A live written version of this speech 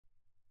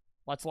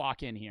Let's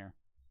lock in here.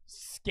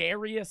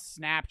 Scariest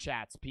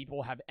Snapchats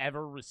people have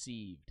ever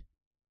received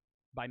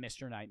by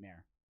Mr.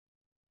 Nightmare.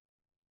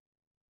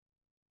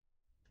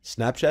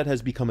 Snapchat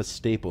has become a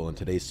staple in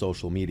today's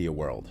social media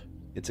world.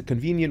 It's a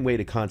convenient way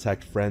to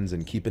contact friends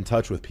and keep in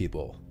touch with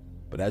people.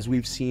 But as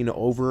we've seen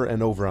over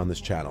and over on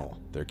this channel,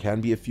 there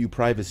can be a few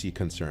privacy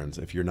concerns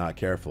if you're not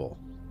careful.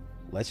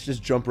 Let's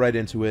just jump right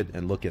into it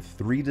and look at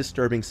 3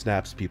 disturbing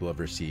snaps people have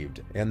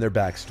received and their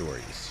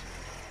backstories.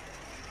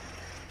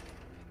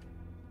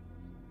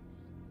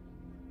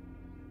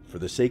 For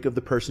the sake of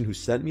the person who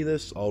sent me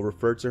this, I'll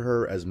refer to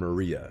her as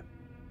Maria.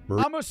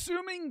 I'm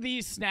assuming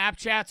these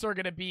Snapchats are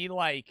going to be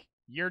like,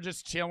 you're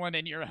just chilling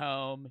in your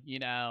home, you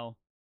know,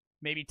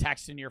 maybe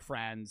texting your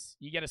friends.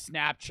 You get a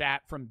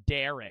Snapchat from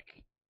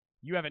Derek.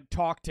 You haven't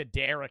talked to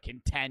Derek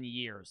in 10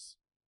 years.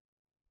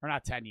 Or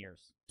not 10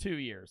 years, 2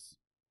 years.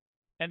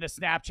 And the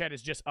Snapchat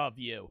is just of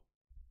you.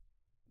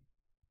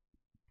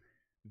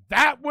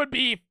 That would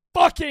be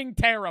fucking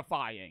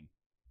terrifying.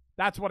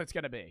 That's what it's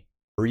going to be.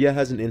 Maria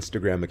has an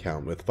Instagram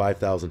account with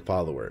 5,000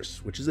 followers,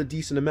 which is a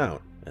decent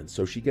amount, and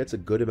so she gets a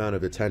good amount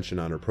of attention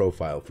on her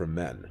profile from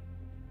men.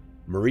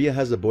 Maria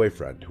has a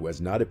boyfriend who has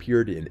not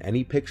appeared in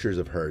any pictures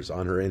of hers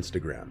on her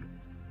Instagram.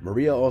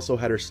 Maria also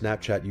had her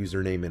Snapchat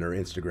username in her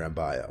Instagram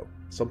bio,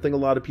 something a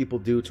lot of people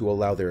do to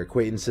allow their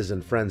acquaintances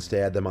and friends to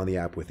add them on the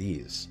app with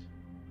ease.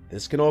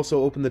 This can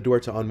also open the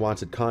door to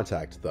unwanted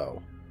contact,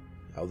 though.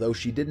 Although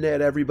she didn't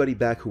add everybody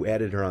back who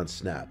added her on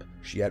Snap,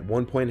 she at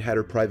one point had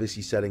her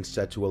privacy settings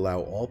set to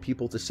allow all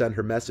people to send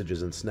her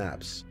messages and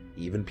snaps,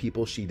 even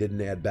people she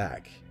didn't add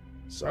back.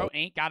 So, Bro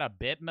ain't got a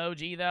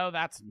Bitmoji, though?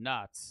 That's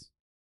nuts.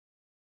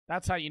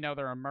 That's how you know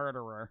they're a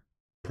murderer.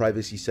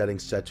 Privacy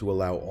settings set to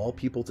allow all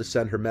people to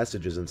send her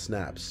messages and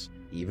snaps,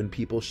 even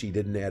people she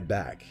didn't add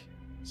back.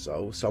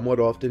 So, somewhat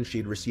often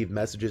she'd receive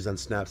messages and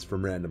snaps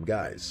from random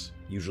guys,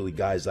 usually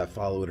guys that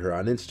followed her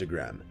on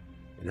Instagram.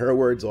 In her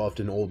words,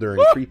 often older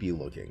and creepy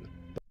looking.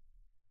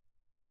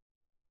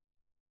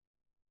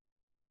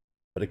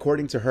 But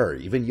according to her,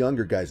 even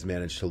younger guys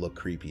manage to look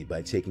creepy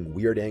by taking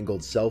weird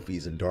angled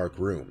selfies in dark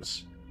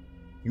rooms.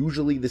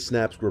 Usually the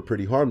snaps were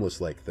pretty harmless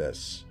like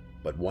this,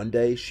 but one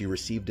day she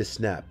received a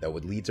snap that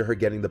would lead to her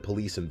getting the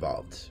police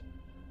involved.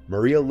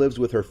 Maria lives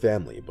with her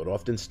family, but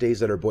often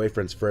stays at her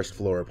boyfriend's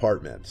first-floor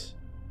apartment.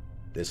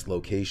 This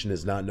location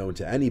is not known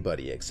to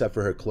anybody except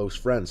for her close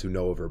friends who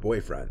know of her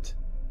boyfriend,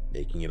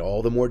 making it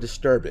all the more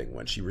disturbing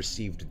when she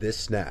received this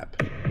snap.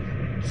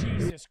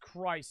 Jesus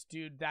Christ,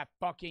 dude, that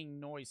fucking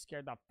noise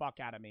scared the fuck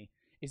out of me.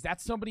 Is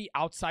that somebody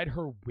outside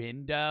her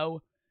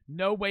window?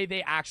 No way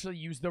they actually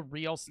used the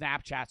real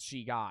Snapchats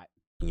she got.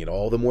 Making it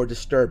all the more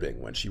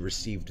disturbing when she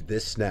received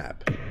this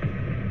snap.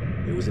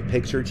 It was a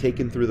picture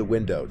taken through the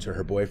window to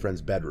her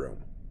boyfriend's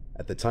bedroom.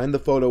 At the time the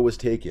photo was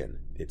taken,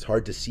 it's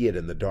hard to see it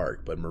in the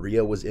dark, but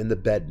Maria was in the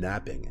bed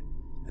napping,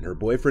 and her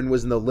boyfriend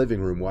was in the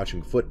living room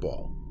watching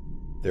football.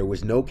 There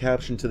was no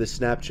caption to the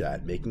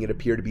Snapchat, making it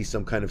appear to be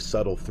some kind of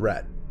subtle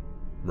threat.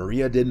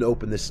 Maria didn't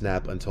open the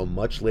snap until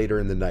much later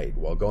in the night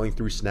while going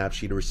through snaps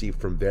she'd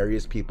received from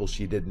various people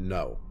she didn't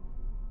know.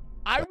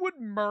 I would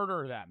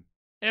murder them.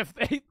 If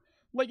they,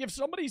 like, if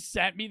somebody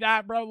sent me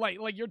that, bro, like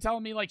you're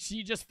telling me, like,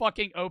 she just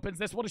fucking opens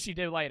this, what does she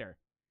do later?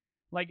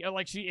 Like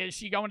is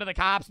she going to the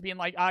cops being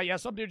like, yeah,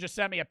 some dude just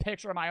sent me a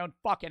picture of my own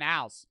fucking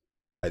house.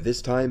 By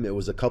this time, it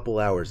was a couple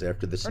hours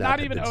after the snap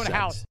had been sent. Or not even own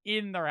house,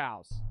 in their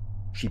house.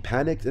 She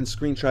panicked and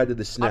screenshotted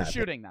the snap. I'm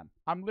shooting them.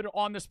 I'm literally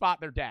on the spot,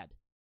 they're dead.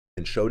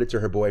 And showed it to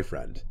her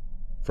boyfriend.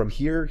 From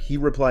here, he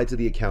replied to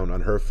the account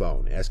on her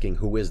phone, asking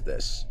who is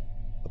this.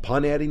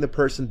 Upon adding the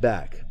person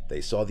back,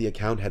 they saw the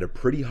account had a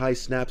pretty high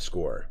snap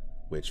score,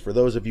 which for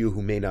those of you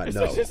who may not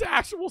know, is this his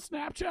actual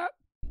Snapchat?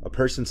 A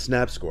person's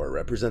snap score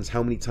represents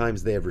how many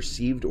times they have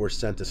received or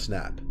sent a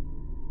snap.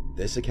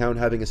 This account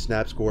having a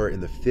snap score in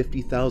the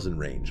 50,000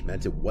 range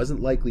meant it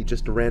wasn't likely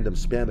just a random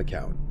spam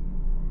account.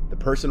 The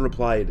person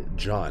replied,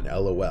 John,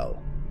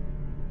 LOL.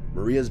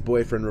 Maria's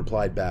boyfriend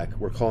replied back,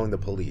 we're calling the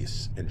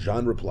police, and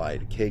John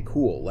replied, "'Kay,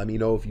 cool, let me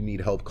know if you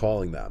need help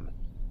calling them."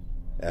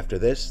 After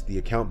this, the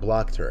account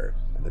blocked her,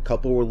 and the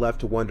couple were left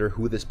to wonder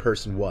who this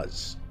person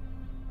was.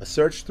 A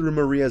search through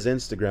Maria's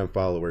Instagram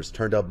followers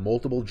turned up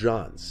multiple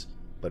Johns,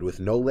 but with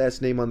no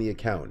last name on the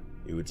account,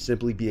 it would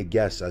simply be a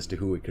guess as to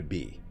who it could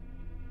be.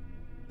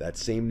 That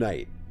same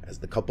night, as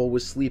the couple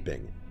was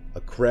sleeping,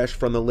 a crash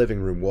from the living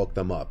room woke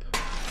them up.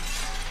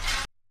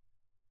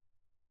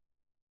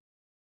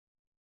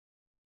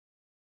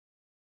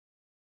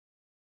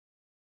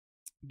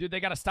 Dude, they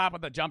gotta stop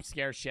with the jump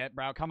scare shit,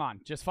 bro. Come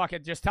on. Just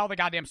fucking, just tell the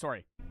goddamn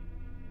story.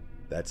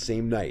 That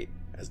same night,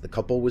 as the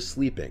couple was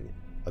sleeping,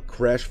 a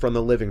crash from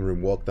the living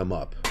room woke them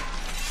up.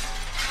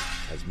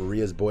 As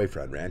Maria's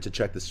boyfriend ran to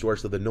check the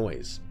source of the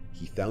noise,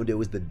 he found it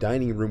was the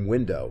dining room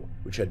window,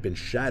 which had been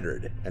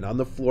shattered, and on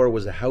the floor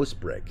was a house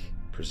brick,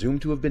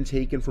 presumed to have been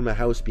taken from a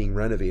house being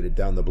renovated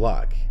down the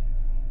block.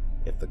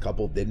 If the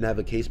couple didn't have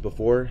a case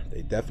before,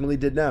 they definitely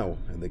did now,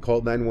 and they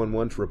called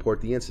 911 to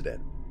report the incident.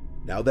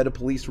 Now that a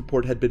police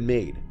report had been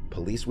made,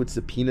 police would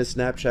subpoena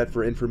Snapchat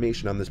for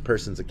information on this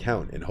person's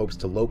account in hopes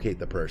to locate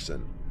the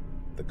person.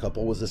 The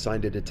couple was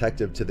assigned a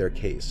detective to their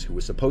case who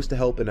was supposed to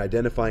help in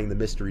identifying the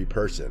mystery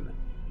person.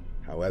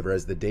 However,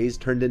 as the days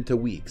turned into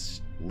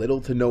weeks, little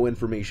to no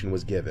information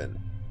was given.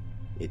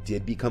 It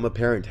did become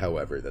apparent,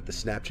 however, that the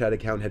Snapchat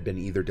account had been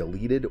either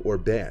deleted or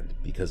banned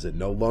because it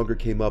no longer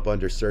came up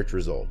under search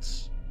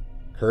results.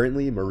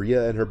 Currently,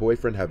 Maria and her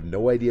boyfriend have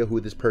no idea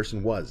who this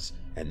person was,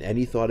 and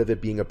any thought of it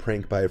being a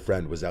prank by a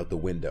friend was out the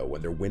window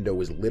when their window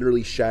was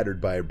literally shattered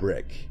by a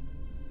brick.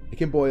 It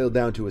can boil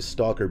down to a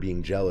stalker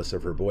being jealous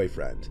of her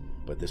boyfriend,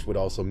 but this would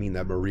also mean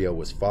that Maria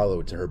was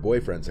followed to her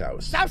boyfriend's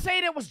house. Stop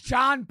saying it was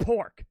John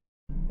Pork!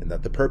 And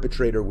that the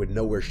perpetrator would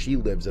know where she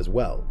lives as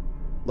well.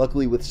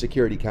 Luckily, with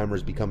security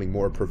cameras becoming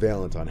more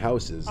prevalent on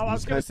houses... Oh, I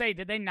was gonna say,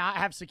 did they not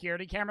have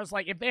security cameras?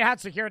 Like, if they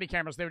had security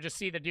cameras, they would just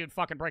see the dude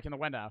fucking breaking the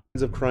window.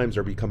 Kinds of crimes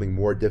are becoming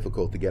more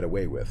difficult to get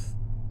away with.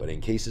 But in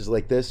cases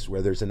like this,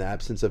 where there's an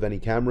absence of any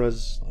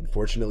cameras,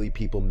 unfortunately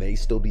people may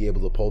still be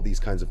able to pull these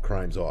kinds of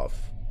crimes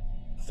off.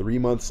 3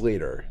 months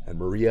later, and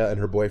Maria and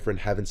her boyfriend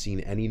haven't seen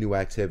any new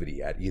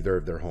activity at either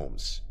of their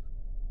homes.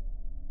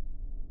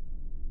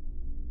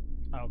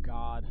 Oh,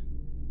 God.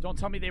 Don't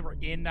tell me they were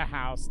in the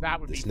house.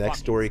 That would be This next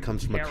story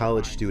comes from a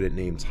college student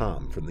named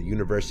Tom from the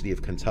University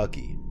of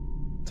Kentucky.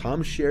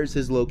 Tom shares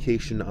his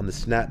location on the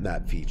Snap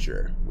Map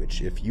feature,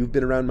 which if you've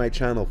been around my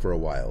channel for a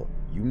while,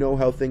 you know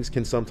how things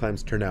can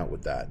sometimes turn out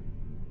with that.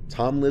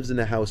 Tom lives in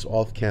a house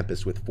off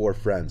campus with 4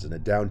 friends in a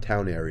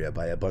downtown area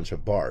by a bunch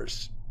of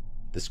bars.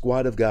 The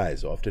squad of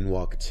guys often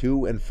walk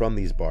to and from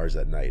these bars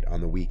at night on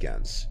the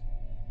weekends.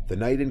 The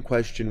night in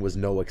question was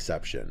no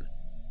exception.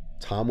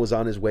 Tom was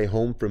on his way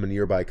home from a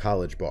nearby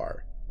college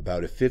bar,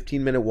 about a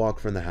 15-minute walk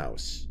from the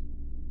house.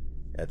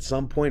 At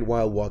some point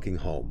while walking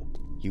home,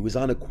 he was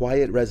on a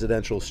quiet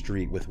residential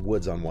street with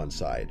woods on one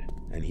side,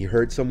 and he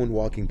heard someone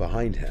walking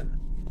behind him.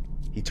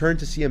 He turned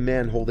to see a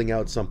man holding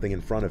out something in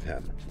front of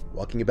him,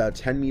 walking about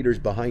 10 meters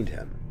behind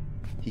him.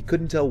 He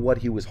couldn't tell what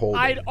he was holding.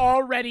 I'd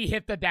already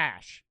hit the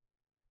dash.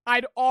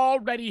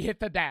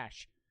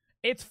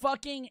 It's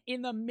fucking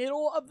in the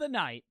middle of the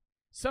night.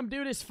 Some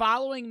dude is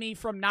following me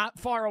from not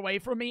far away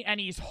from me, and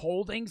he's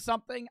holding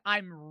something.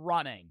 I'm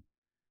running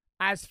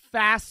as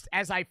fast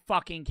as I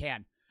fucking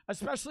can.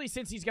 Especially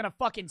since he's gonna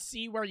fucking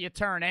see where you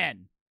turn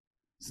in.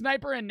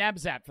 Sniper and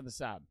Nebzat for the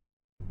sub.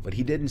 But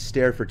he didn't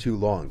stare for too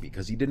long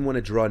because he didn't want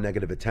to draw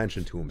negative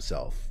attention to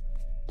himself.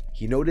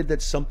 He noted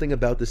that something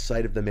about the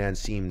sight of the man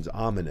seemed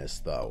ominous,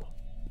 though.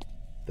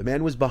 The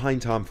man was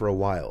behind Tom for a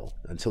while,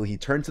 until he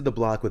turned to the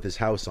block with his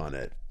house on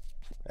it.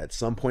 At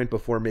some point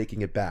before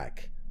making it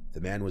back,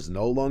 the man was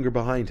no longer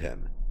behind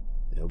him.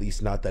 At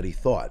least not that he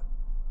thought.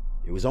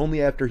 It was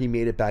only after he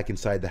made it back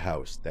inside the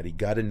house that he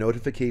got a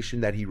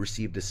notification that he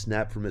received a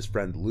snap from his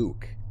friend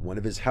Luke, one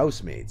of his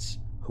housemates,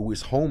 who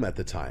was home at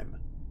the time.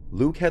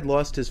 Luke had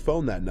lost his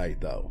phone that night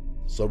though,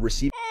 so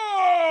received—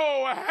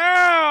 Oh,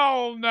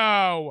 hell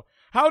no!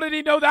 How did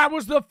he know that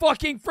was the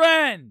fucking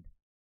friend?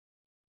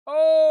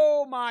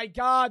 Oh my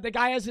God, the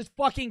guy has his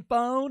fucking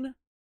phone?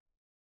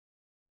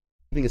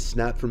 Receiving a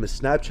snap from his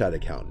Snapchat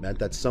account meant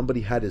that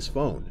somebody had his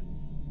phone.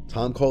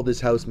 Tom called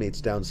his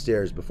housemates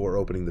downstairs before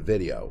opening the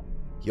video.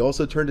 He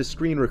also turned a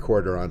screen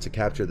recorder on to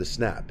capture the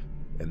snap,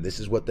 and this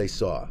is what they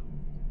saw.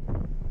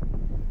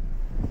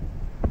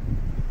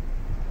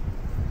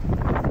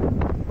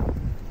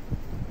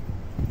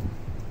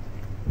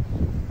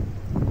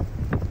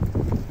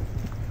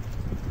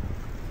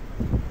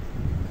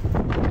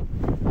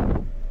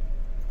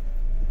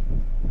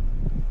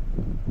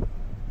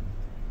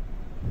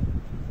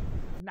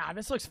 Nah,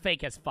 this looks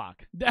fake as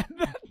fuck.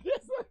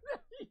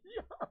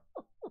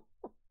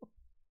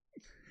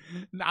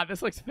 Nah,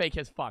 this looks fake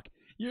as fuck.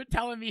 You're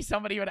telling me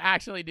somebody would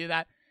actually do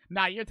that?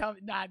 Nah, you're telling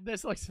me— nah,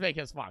 this looks fake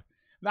as fuck.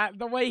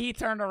 The way he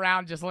turned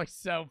around just looks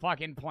so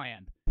fucking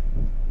planned.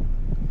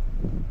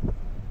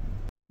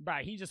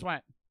 Right, he just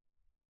went.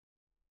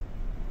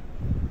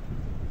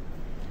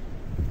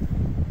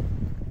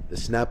 The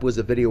snap was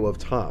a video of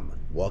Tom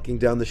walking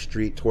down the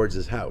street towards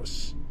his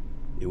house.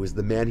 It was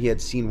the man he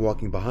had seen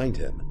walking behind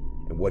him,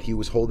 and what he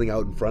was holding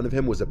out in front of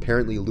him was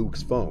apparently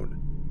Luke's phone.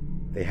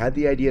 They had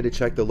the idea to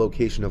check the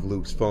location of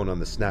Luke's phone on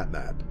the Snap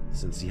Map,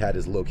 since he had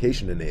his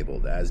location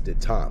enabled, as did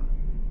Tom.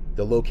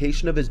 The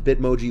location of his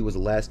Bitmoji was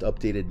last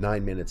updated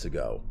 9 minutes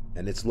ago,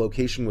 and its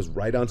location was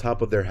right on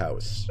top of their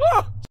house.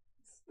 Oh!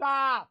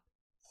 Stop!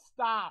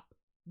 Stop!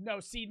 No,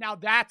 see, now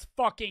that's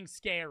fucking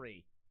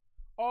scary.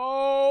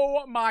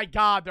 Oh my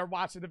God, they're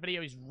watching the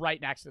video. He's right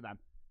next to them.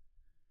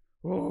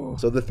 Ooh.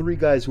 So the 3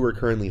 guys who are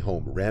currently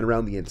home ran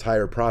around the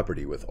entire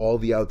property with all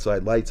the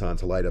outside lights on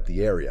to light up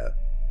the area.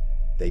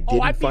 They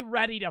didn't I'd be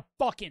ready to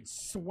fucking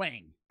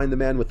swing. Find the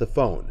man with the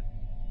phone,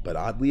 but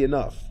oddly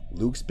enough,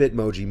 Luke's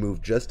Bitmoji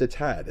moved just a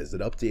tad as it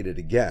updated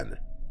again,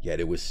 yet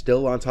it was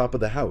still on top of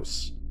the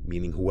house,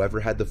 meaning whoever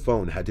had the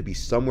phone had to be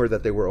somewhere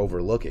that they were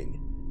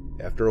overlooking.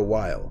 After a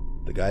while,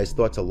 the guys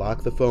thought to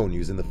lock the phone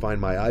using the Find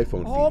My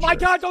iPhone feature. Oh my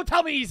God, don't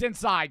tell me he's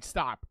inside,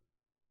 stop.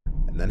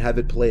 And then have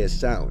it play a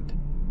sound.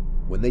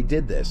 When they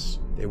did this,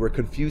 they were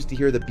confused to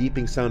hear the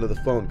beeping sound of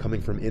the phone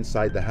coming from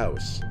inside the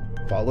house,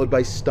 followed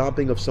by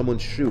stomping of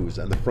someone's shoes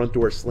and the front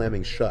door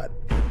slamming shut.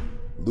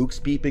 Luke's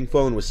beeping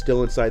phone was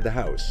still inside the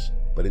house,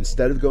 but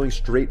instead of going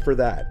straight for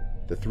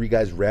that, the three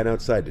guys ran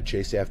outside to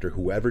chase after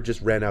whoever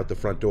just ran out the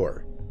front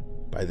door.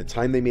 By the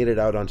time they made it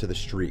out onto the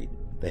street,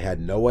 they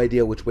had no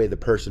idea which way the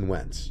person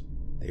went.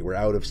 They were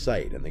out of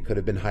sight and they could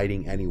have been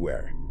hiding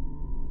anywhere.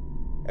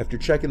 After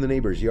checking the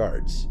neighbors'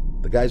 yards,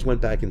 the guys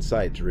went back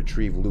inside to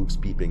retrieve Luke's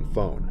beeping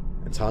phone,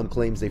 and Tom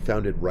claims they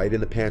found it right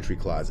in the pantry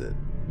closet,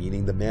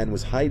 meaning the man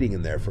was hiding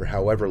in there for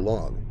however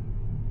long.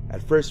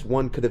 At first,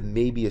 one could have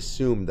maybe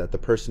assumed that the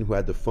person who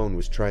had the phone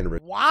was trying to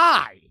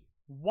Why?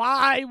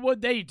 Why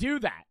would they do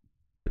that?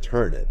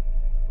 return it,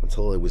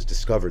 until it was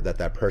discovered that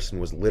that person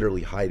was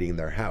literally hiding in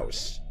their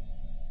house.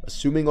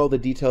 Assuming all the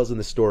details in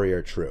the story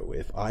are true,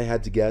 if I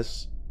had to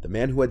guess, the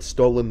man who had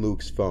stolen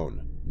Luke's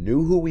phone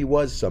knew who he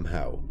was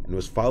somehow and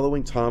was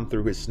following Tom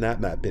through his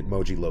SnapMap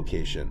Bitmoji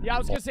location. Yeah, I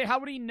was gonna say, how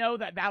would he know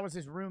that that was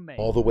his roommate?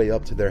 All the way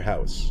up to their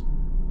house.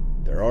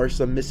 There are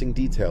some missing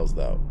details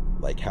though,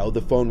 like how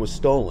the phone was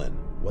stolen,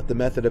 what the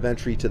method of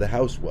entry to the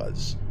house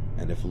was,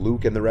 and if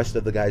Luke and the rest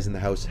of the guys in the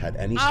house had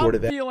any sort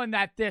of... I'm feeling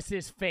that this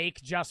is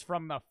fake just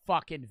from the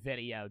fucking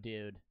video,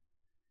 dude.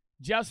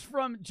 Just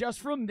from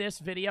this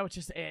video,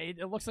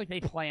 it looks like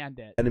they planned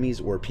it. Enemies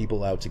or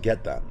people out to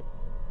get them.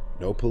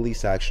 No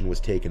police action was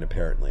taken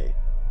apparently.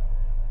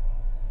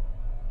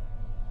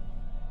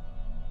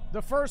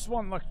 The first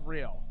one looked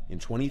real. In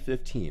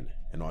 2015,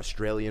 an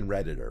Australian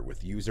Redditor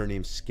with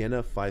username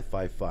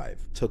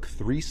Skinna555 took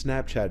 3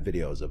 Snapchat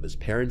videos of his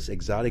parents'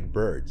 exotic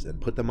birds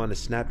and put them on a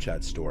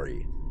Snapchat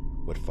story.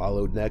 What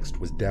followed next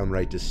was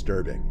downright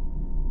disturbing.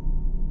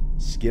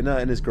 Skinna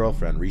and his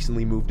girlfriend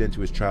recently moved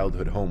into his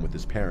childhood home with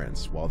his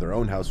parents while their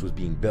own house was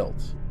being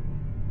built.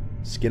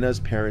 Skinna's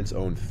parents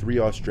owned 3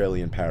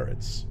 Australian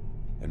parrots,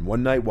 and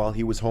one night while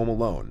he was home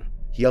alone,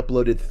 he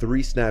uploaded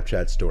 3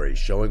 Snapchat stories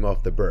showing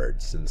off the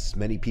birds, since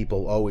many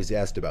people always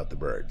asked about the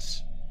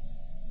birds.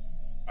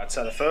 Right,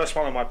 so the first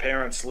one of my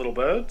parents' little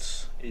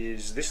birds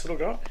is this little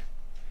guy.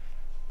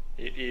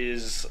 It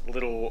is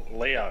little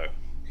Leo.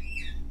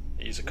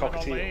 He's a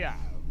cockatiel.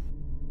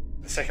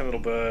 The second little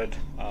bird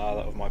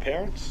of my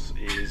parents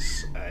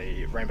is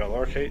a rainbow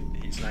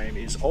lorikeet. His name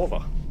is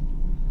Oliver.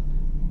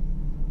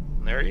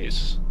 And there he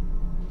is.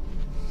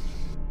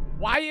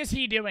 Why is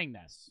he doing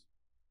this?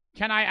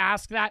 Can I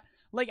ask that?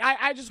 Like,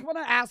 I just want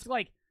to ask,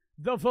 like,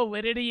 the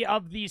validity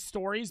of these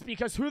stories,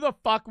 because who the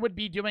fuck would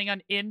be doing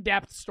an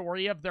in-depth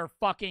story of their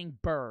fucking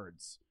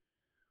birds?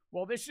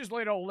 Well, this is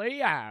little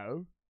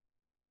Leo.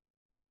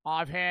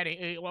 I've had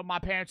it, well, my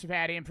parents have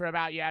had him for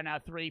about,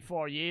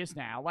 3-4 years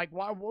now. Like,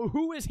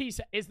 who is he?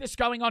 Is this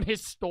going on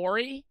his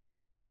story?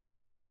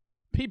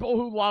 People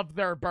who love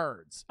their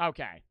birds.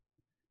 Okay.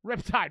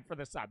 Riptide for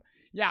the sub.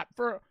 Yeah,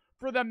 for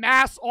the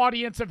mass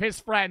audience of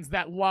his friends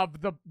that love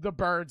the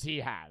birds he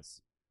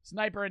has.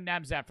 Sniper and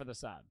Nemzet for the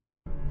sub.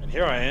 And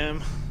here I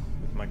am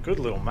with my good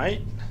little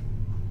mate,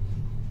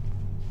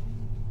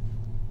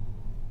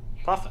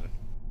 Puffin.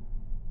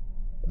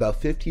 About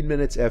 15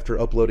 minutes after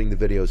uploading the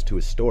videos to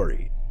his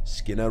story,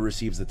 Skinna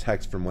receives a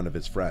text from one of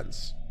his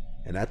friends,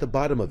 and at the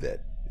bottom of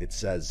it, it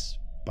says,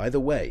 "By the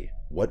way,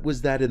 what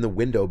was that in the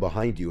window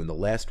behind you in the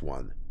last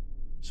one?"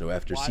 So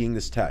after seeing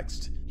this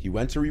text, he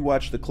went to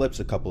rewatch the clips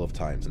a couple of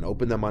times and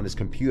opened them on his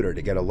computer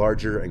to get a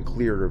larger and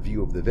clearer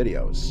view of the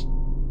videos.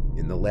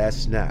 In the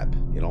last snap,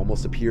 it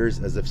almost appears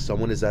as if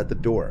someone is at the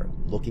door,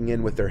 looking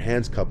in with their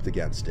hands cupped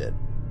against it.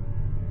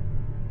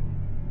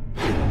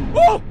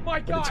 Oh my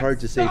God! But it's hard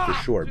to say for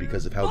sure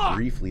because of how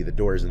briefly the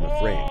door is in the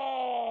frame.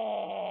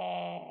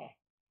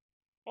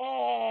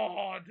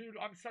 Oh, dude,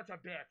 I'm such a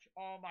bitch.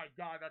 Oh my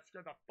God, that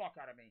scared the fuck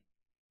out of me.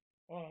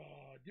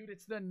 Oh, dude,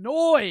 it's the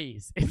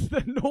noise. It's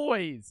the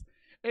noise.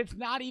 It's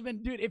not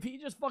even, dude, if he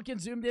just fucking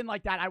zoomed in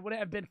like that, I wouldn't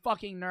have been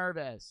fucking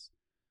nervous.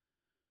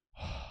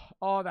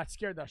 Oh, that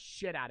scared the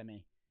shit out of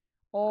me.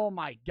 Oh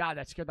my God,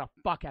 that scared the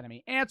fuck out of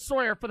me. Aunt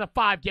Sawyer for the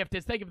 5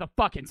 gifted. Thank you for the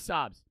fucking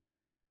subs.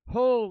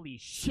 Holy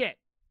shit.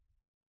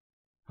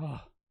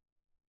 Oh.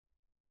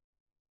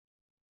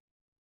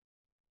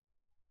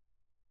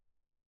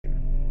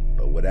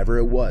 But whatever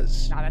it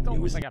was, Nah, that don't it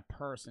look was like a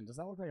person. Does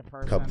that look like a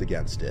person? cupped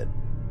against it.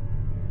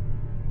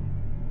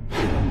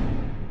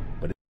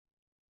 But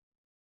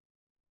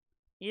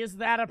is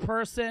that a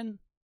person?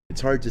 it's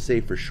hard to say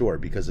for sure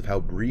because of how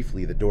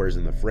briefly the door is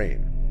in the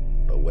frame.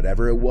 But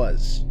whatever it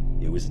was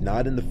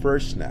not in the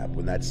first snap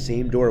when that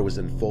same door was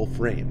in full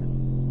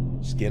frame.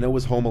 Skinna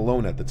was home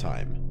alone at the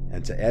time,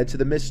 and to add to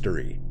the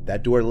mystery,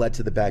 that door led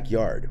to the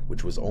backyard,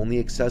 which was only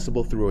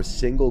accessible through a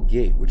single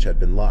gate which had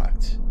been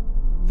locked.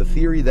 The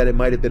theory that it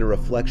might have been a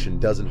reflection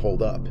doesn't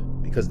hold up,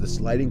 because the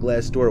sliding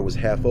glass door was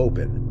half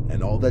open,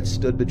 and all that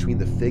stood between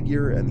the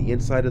figure and the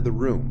inside of the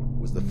room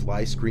was the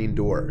fly screen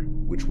door,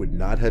 which would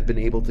not have been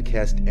able to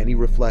cast any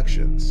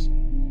reflections.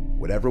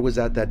 Whatever was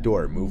at that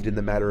door moved in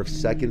the matter of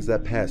seconds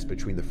that passed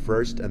between the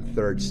first and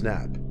third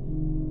snap.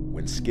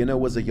 When Skinna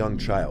was a young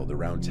child,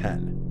 around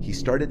 10, he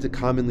started to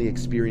commonly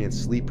experience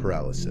sleep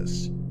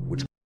paralysis,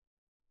 which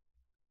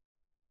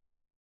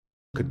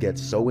could get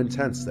so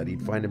intense that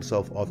he'd find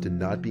himself often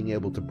not being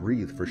able to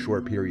breathe for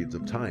short periods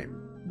of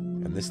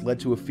time, and this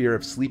led to a fear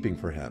of sleeping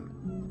for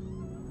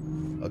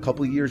him. A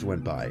couple years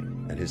went by,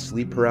 and his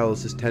sleep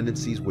paralysis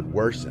tendencies would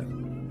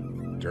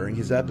worsen. During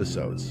his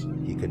episodes,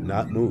 he could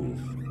not move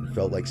and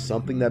felt like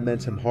something that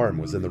meant him harm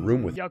was in the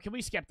room with him. Yo, can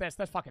we skip this?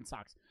 That fucking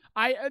sucks.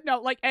 No,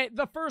 like,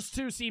 the first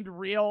two seemed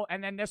real,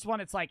 and then this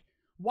one, it's like,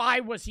 why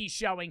was he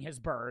showing his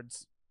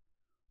birds?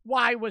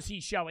 Why was he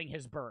showing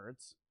his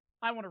birds?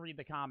 I want to read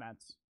the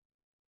comments.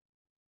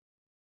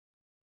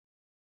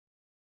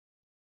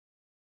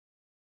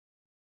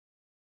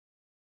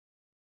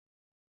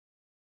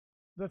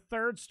 The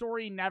third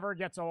story never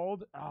gets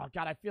old. Oh,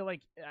 God, I feel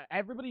like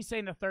everybody's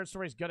saying the third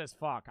story is good as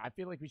fuck. I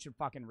feel like we should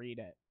fucking read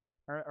it.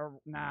 Or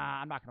nah,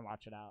 I'm not going to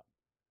watch it out.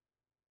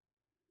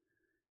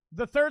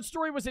 The third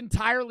story was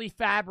entirely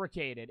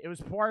fabricated. It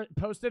was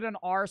posted on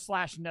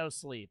r/no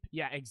sleep.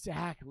 Yeah,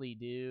 exactly,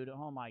 dude.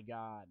 Oh, my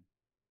God.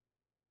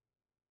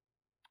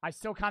 I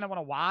still kind of want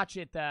to watch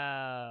it,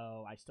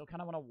 though.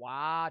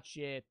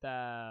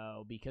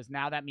 Because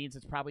now that means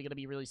it's probably going to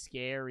be really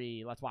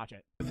scary. Let's watch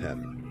it. With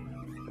him.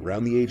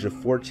 Around the age of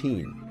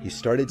 14, he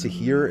started to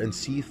hear and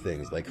see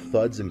things like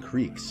thuds and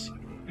creaks.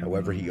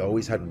 However, he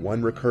always had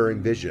one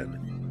recurring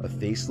vision, a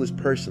faceless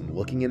person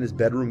looking in his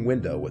bedroom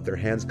window with their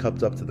hands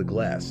cupped up to the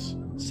glass,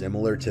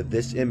 similar to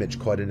this image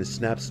caught in his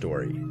Snap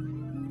story.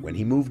 When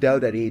he moved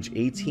out at age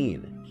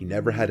 18, he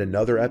never had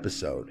another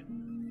episode.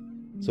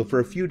 So for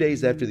a few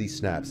days after these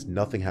snaps,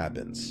 nothing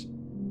happens.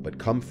 But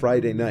come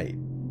Friday night,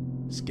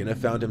 Skinner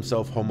found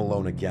himself home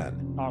alone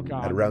again. Oh,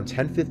 God. At around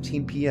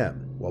 10:15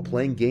 p.m., while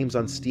playing games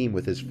on Steam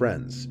with his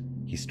friends,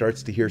 he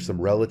starts to hear some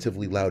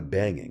relatively loud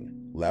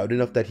banging, loud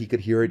enough that he could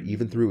hear it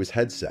even through his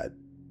headset.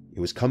 It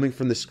was coming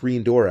from the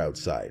screen door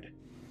outside.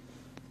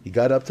 He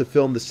got up to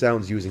film the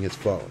sounds using his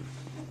phone.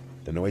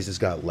 The noises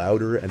got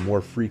louder and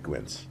more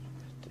frequent.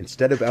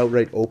 Instead of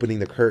outright opening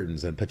the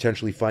curtains and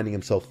potentially finding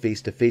himself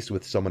face to face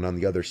with someone on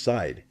the other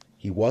side,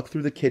 he walked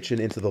through the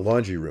kitchen into the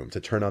laundry room to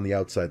turn on the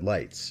outside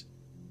lights.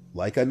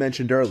 Like I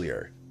mentioned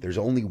earlier, there's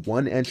only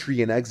one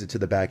entry and exit to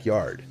the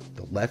backyard,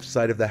 the left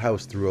side of the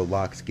house through a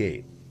locked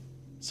gate.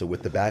 So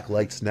with the back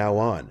lights now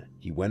on,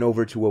 he went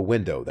over to a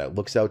window that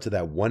looks out to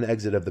that one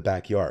exit of the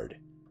backyard.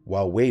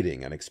 While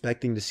waiting and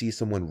expecting to see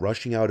someone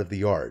rushing out of the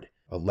yard,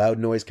 a loud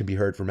noise can be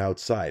heard from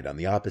outside on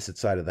the opposite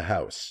side of the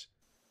house.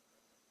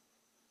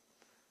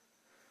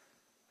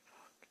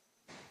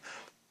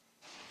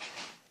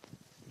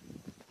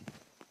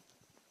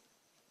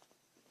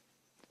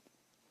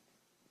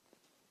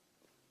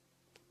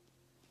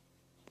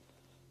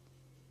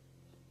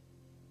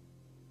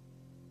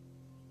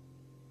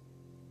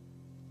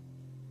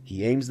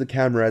 He aims the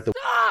camera at the—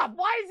 Stop!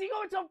 Why is he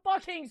going so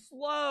fucking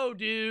slow,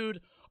 dude?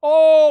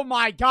 Oh,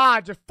 my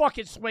God. Just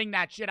fucking swing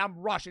that shit. I'm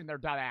rushing their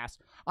dumbass.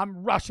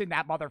 I'm rushing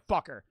that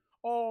motherfucker.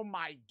 Oh,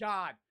 my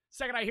God.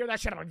 Second I hear that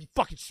shit, I'm gonna be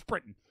fucking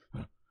sprinting.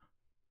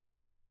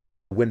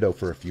 window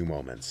for a few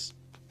moments,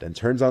 then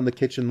turns on the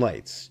kitchen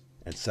lights,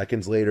 and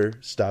seconds later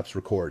stops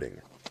recording.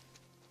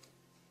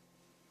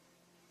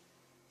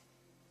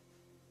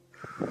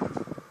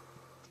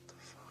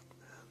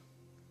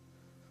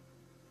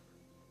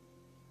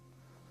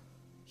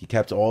 He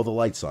kept all the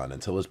lights on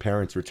until his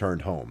parents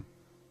returned home.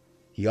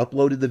 He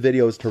uploaded the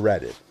videos to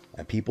Reddit,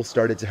 and people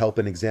started to help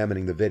in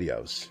examining the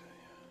videos.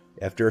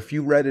 After a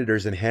few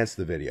Redditors enhanced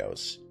the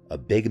videos, a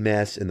big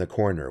mess in the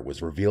corner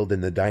was revealed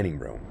in the dining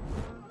room.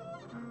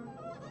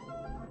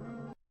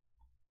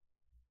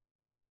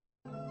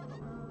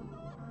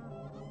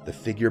 The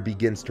figure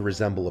begins to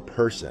resemble a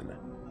person.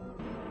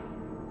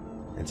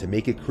 And to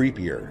make it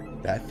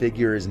creepier, that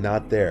figure is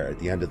not there at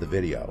the end of the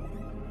video.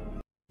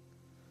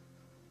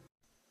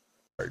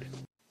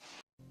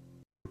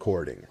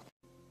 Recording.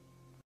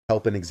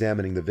 Help in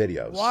examining the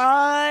videos.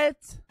 What?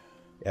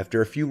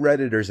 After a few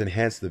Redditors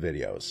enhanced the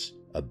videos,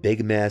 a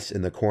big mess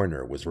in the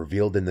corner was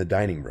revealed in the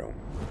dining room.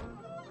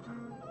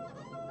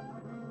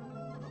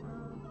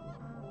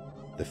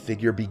 The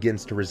figure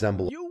begins to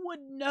resemble— You would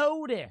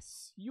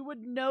notice. You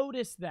would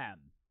notice them.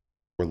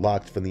 were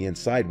locked from the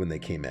inside when they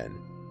came in.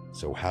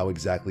 So how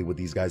exactly would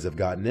these guys have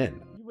gotten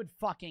in? You would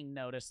fucking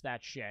notice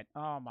that shit.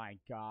 Oh my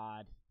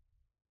god.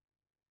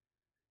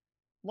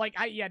 Like,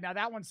 yeah, now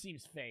that one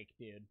seems fake,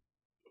 dude.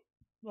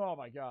 Oh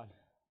my god.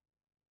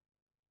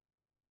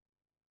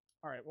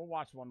 Alright, we'll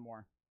watch one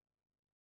more.